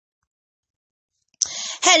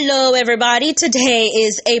Hello, everybody. Today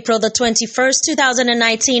is April the 21st,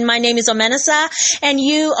 2019. My name is Omenesa, and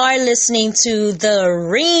you are listening to The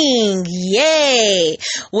Ring. Yay!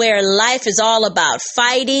 Where life is all about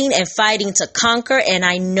fighting and fighting to conquer, and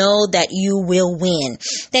I know that you will win.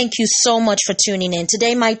 Thank you so much for tuning in.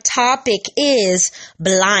 Today, my topic is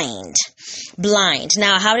blind. Blind.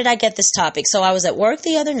 Now, how did I get this topic? So I was at work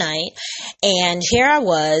the other night, and here I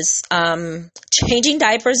was, changing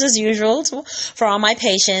diapers as usual for all my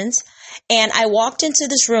patients. And I walked into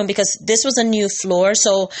this room because this was a new floor,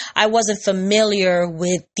 so I wasn't familiar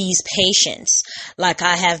with these patients like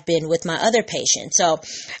I have been with my other patients. So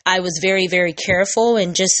I was very, very careful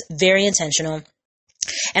and just very intentional.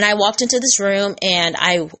 And I walked into this room and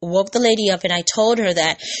I woke the lady up and I told her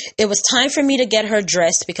that it was time for me to get her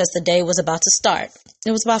dressed because the day was about to start.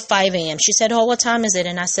 It was about 5 a.m. She said, "Oh, what time is it?"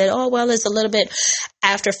 And I said, "Oh, well, it's a little bit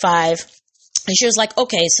after 5. And she was like,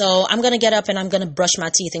 "Okay, so I'm going to get up and I'm going to brush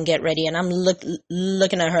my teeth and get ready." And I'm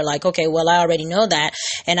looking at her like, okay, well, I already know that.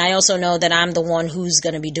 And I also know that I'm the one who's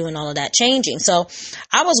going to be doing all of that changing. So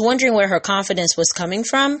I was wondering where her confidence was coming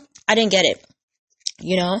from. I didn't get it,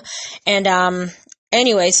 And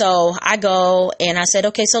anyway, so I go and I said,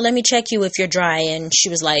 "Okay, so let me check you if you're dry." And she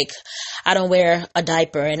was like, "I don't wear a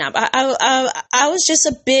diaper." And I was just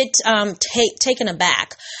a bit taken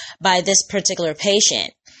aback by this particular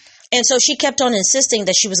patient. And so she kept on insisting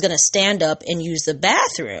that she was going to stand up and use the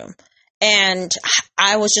bathroom. And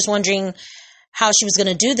I was just wondering how she was going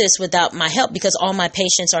to do this without my help, because all my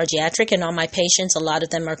patients are geriatric and all my patients, a lot of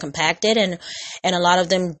them are compacted and a lot of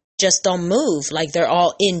them just don't move. Like they're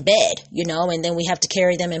all in bed, and then we have to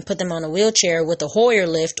carry them and put them on a wheelchair with a Hoyer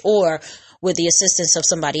lift or with the assistance of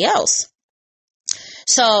somebody else.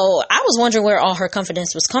 So I was wondering where all her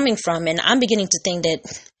confidence was coming from. And I'm beginning to think that,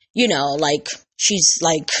 she's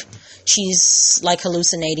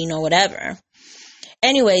hallucinating or whatever.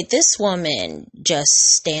 Anyway, this woman just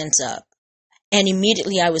stands up. And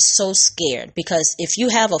immediately I was so scared, because if you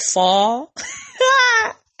have a fall,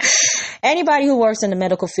 anybody who works in the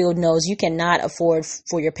medical field knows you cannot afford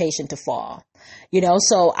for your patient to fall,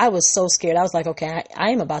 So I was so scared. I was like, okay, I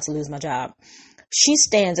am about to lose my job. She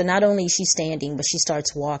stands, and not only is she standing, but she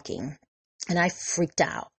starts walking. And I freaked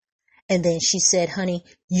out. And then she said, "Honey,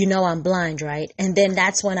 I'm blind, right?" And then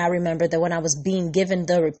that's when I remembered that when I was being given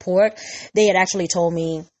the report, they had actually told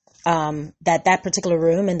me that particular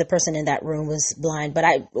room and the person in that room was blind. But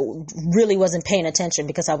I really wasn't paying attention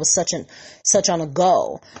because I was such on a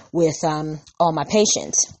go with all my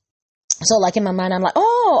patients. So like in my mind, I'm like,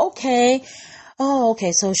 oh, okay.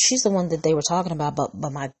 So she's the one that they were talking about.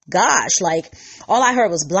 But my gosh, like all I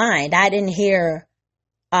heard was blind. I didn't hear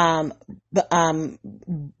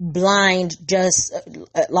blind, just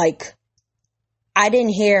I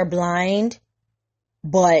didn't hear blind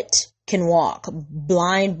but can walk,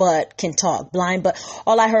 blind but can talk, blind but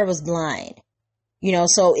all I heard was blind,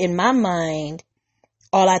 so in my mind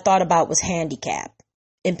all I thought about was handicap,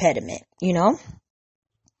 impediment.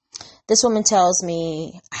 This woman tells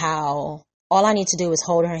me how all I need to do is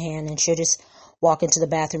hold her hand and she'll just walk into the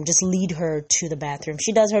bathroom, just lead her to the bathroom.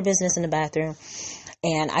 She does her business in the bathroom.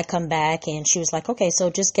 And I come back and she was like, "Okay, so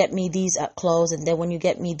just get me these clothes. And then when you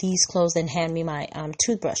get me these clothes, then hand me my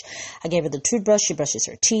toothbrush." I gave her the toothbrush. She brushes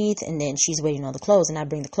her teeth and then she's waiting on the clothes. And I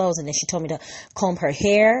bring the clothes. And then she told me to comb her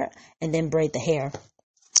hair and then braid the hair,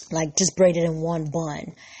 like just braid it in one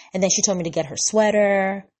bun. And then she told me to get her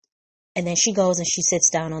sweater. And then she goes and she sits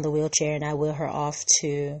down on the wheelchair and I wheel her off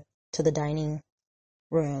to the dining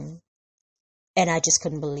room. And I just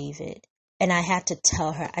couldn't believe it. And I had to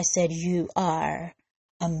tell her, I said, "You are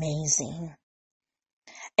amazing."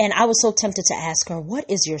 And I was so tempted to ask her, "What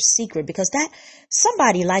is your secret?" Because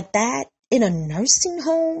somebody like that in a nursing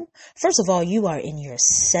home, first of all, you are in your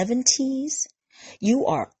 70s. You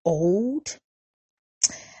are old.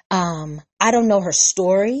 I don't know her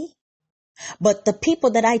story, but the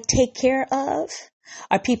people that I take care of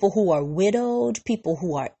are people who are widowed, people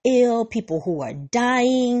who are ill, people who are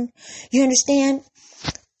dying. You understand?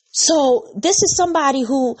 So this is somebody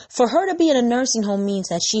who, for her to be in a nursing home means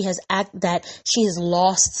that she has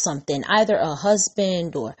lost something, either a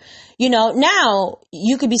husband or, now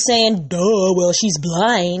you could be saying, "Duh, well, she's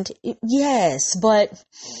blind." Yes, but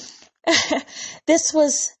this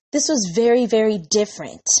was very, very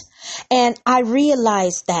different. And I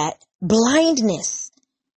realized that blindness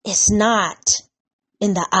is not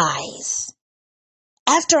in the eyes.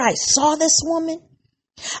 After I saw this woman,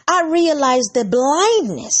 I realized that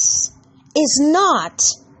blindness is not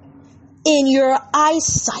in your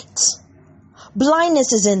eyesight.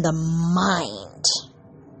 Blindness is in the mind.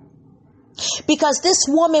 because this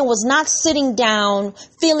woman was not sitting down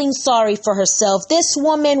feeling sorry for herself. This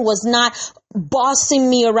woman was not bossing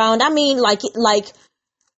me around. I mean, like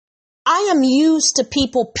I am used to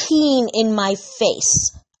people peeing in my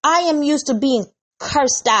face. I am used to being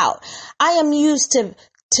cursed out. I am used to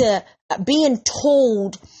being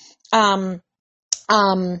told, hurry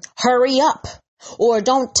up, or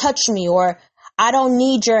don't touch me, or I don't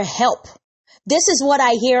need your help. This is what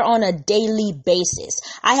I hear on a daily basis.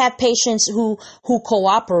 I have patients who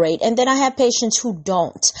cooperate, and then I have patients who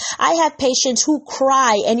don't. I have patients who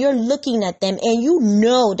cry and you're looking at them and you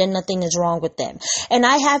know that nothing is wrong with them. And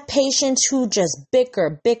I have patients who just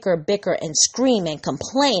bicker and scream and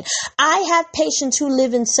complain. I have patients who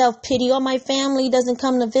live in self-pity. Oh, my family doesn't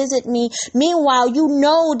come to visit me. Meanwhile, you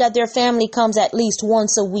know that their family comes at least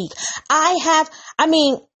once a week.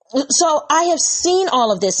 So I have seen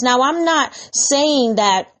all of this. Now, I'm not saying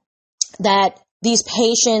that these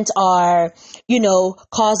patients are,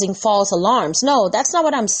 causing false alarms. No, that's not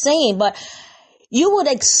what I'm saying. But you would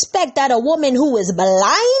expect that a woman who is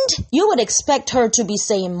blind, you would expect her to be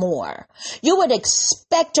saying more. You would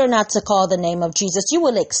expect her not to call the name of Jesus. You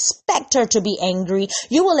will expect her to be angry.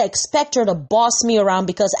 You will expect her to boss me around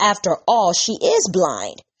because after all, she is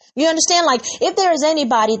blind. You understand? Like, if there is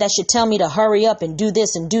anybody that should tell me to hurry up and do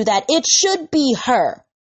this and do that, it should be her.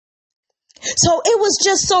 So it was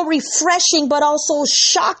just so refreshing, but also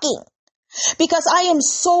shocking, because I am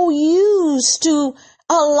so used to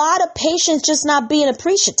a lot of patients just not being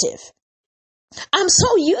appreciative. I'm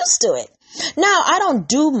so used to it. Now, I don't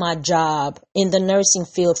do my job in the nursing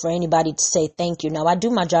field for anybody to say thank you. No, I do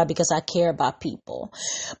my job because I care about people.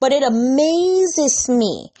 But it amazes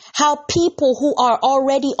me how people who are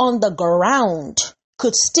already on the ground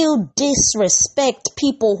could still disrespect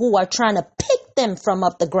people who are trying to pick them from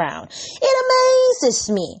up the ground. It amazes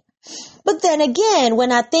me. But then again,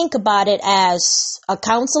 when I think about it as a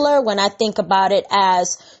counselor, when I think about it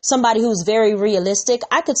as somebody who's very realistic,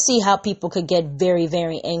 I could see how people could get very,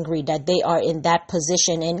 very angry that they are in that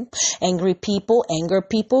position. And angry people, anger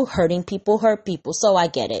people, hurting people, hurt people. So I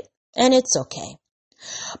get it. And it's okay.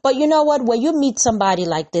 But you know what? When you meet somebody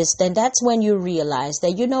like this, then that's when you realize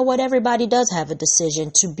that, you know what? Everybody does have a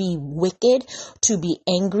decision to be wicked, to be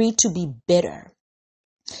angry, to be bitter.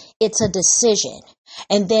 It's a decision.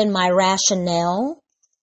 And then my rationale,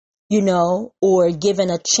 or given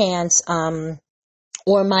a chance,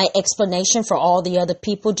 or my explanation for all the other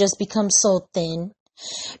people just becomes so thin.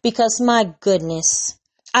 Because my goodness,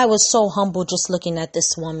 I was so humble just looking at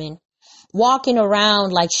this woman, walking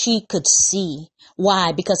around like she could see.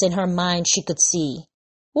 Why? Because in her mind, she could see.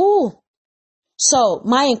 Ooh. So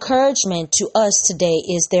my encouragement to us today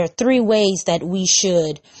is there are three ways that we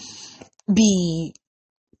should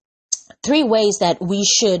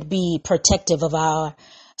be protective of our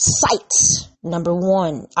sight. Number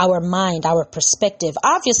one, our mind, our perspective.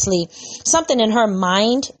 Obviously, something in her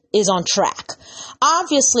mind is on track.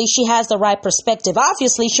 Obviously, she has the right perspective.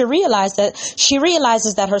 Obviously, she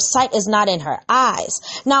realizes that her sight is not in her eyes.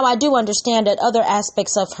 Now, I do understand that other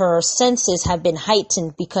aspects of her senses have been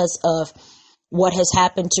heightened because of what has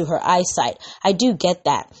happened to her eyesight. I do get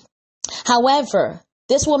that. However,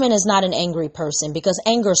 this woman is not an angry person, because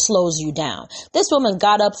anger slows you down. This woman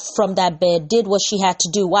got up from that bed, did what she had to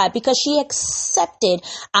do. Why? Because she accepted,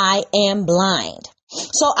 I am blind.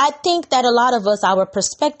 So I think that a lot of us, our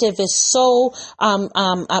perspective is so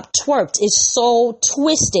twerped, it's so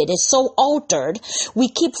twisted, it's so altered. We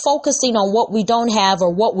keep focusing on what we don't have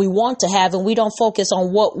or what we want to have, and we don't focus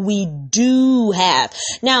on what we do have.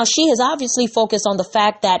 Now, she has obviously focused on the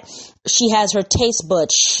fact that she has her taste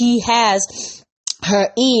buds, she has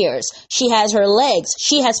her ears, she has her legs,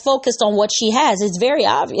 she has focused on what she has. It's very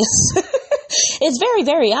obvious. It's very,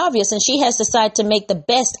 very obvious. And she has decided to make the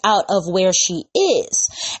best out of where she is.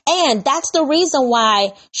 And that's the reason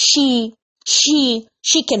why she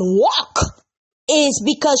can walk, is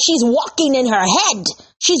because she's walking in her head.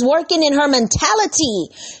 She's working in her mentality.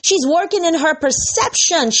 She's working in her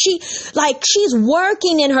perception. She's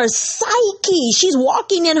working in her psyche. She's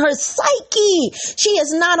walking in her psyche. She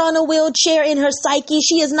is not on a wheelchair in her psyche.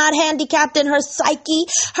 She is not handicapped in her psyche.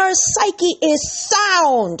 Her psyche is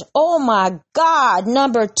sound. Oh my God.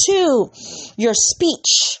 Number two, your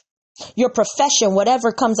speech. Your profession,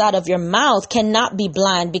 whatever comes out of your mouth, cannot be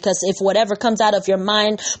blind, because if whatever comes out of your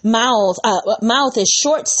mouth is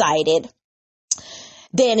short-sighted,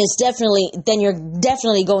 then you're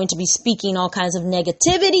definitely going to be speaking all kinds of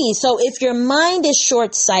negativity. So if your mind is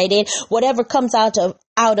short-sighted, whatever comes out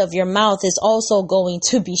out of your mouth is also going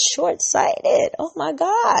to be short-sighted. Oh my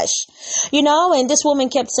gosh. And this woman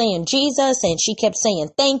kept saying Jesus, and she kept saying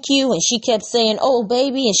thank you, and she kept saying, oh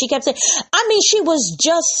baby, and she kept saying, she was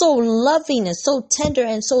just so loving and so tender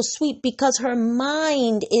and so sweet because her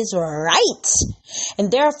mind is right.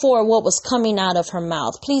 And therefore what was coming out of her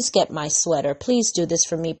mouth, please get my sweater. Please do this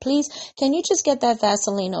for me. Please, can you just get that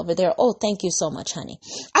Vaseline over there? Oh, thank you so much, honey.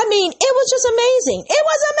 It was just amazing. It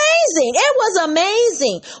was amazing. It was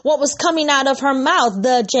amazing what was coming out of her mouth,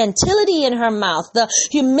 the gentility in her mouth, the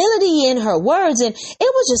humility in her words. And it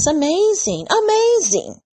was just amazing,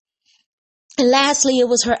 amazing. And lastly, it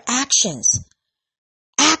was her actions,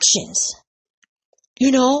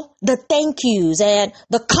 the thank yous and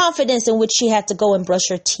the confidence in which she had to go and brush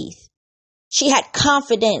her teeth. She had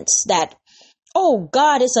confidence that, oh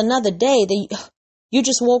God, it's another day that you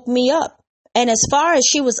just woke me up. And as far as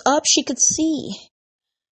she was up, she could see.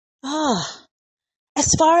 As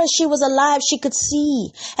far as she was alive, she could see.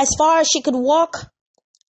 As far as she could walk,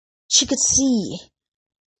 she could see.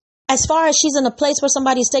 As far as she's in a place where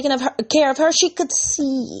somebody's taking care of her, she could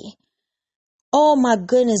see. Oh my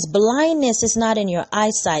goodness, blindness is not in your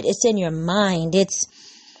eyesight. It's in your mind. It's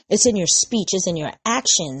in your speech. It's in your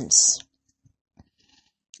actions.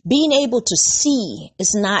 Being able to see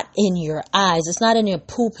is not in your eyes. It's not in your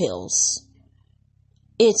pupils.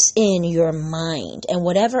 It's in your mind. And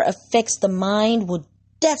whatever affects the mind will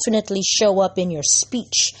definitely show up in your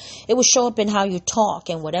speech. It will show up in how you talk.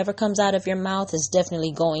 And whatever comes out of your mouth is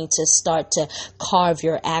definitely going to start to carve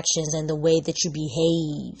your actions and the way that you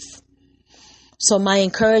behave. So my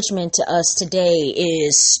encouragement to us today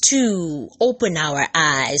is to open our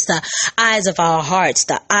eyes, the eyes of our hearts,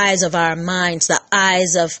 the eyes of our minds, the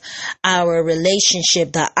eyes of our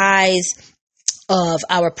relationship, the eyes of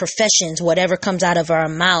our professions, whatever comes out of our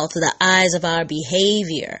mouth, the eyes of our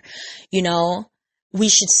behavior. We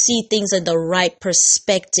should see things in the right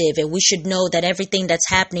perspective, and we should know that everything that's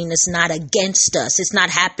happening is not against us. It's not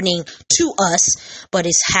happening to us, but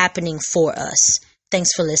it's happening for us.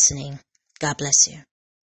 Thanks for listening. God bless you.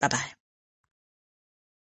 Bye-bye.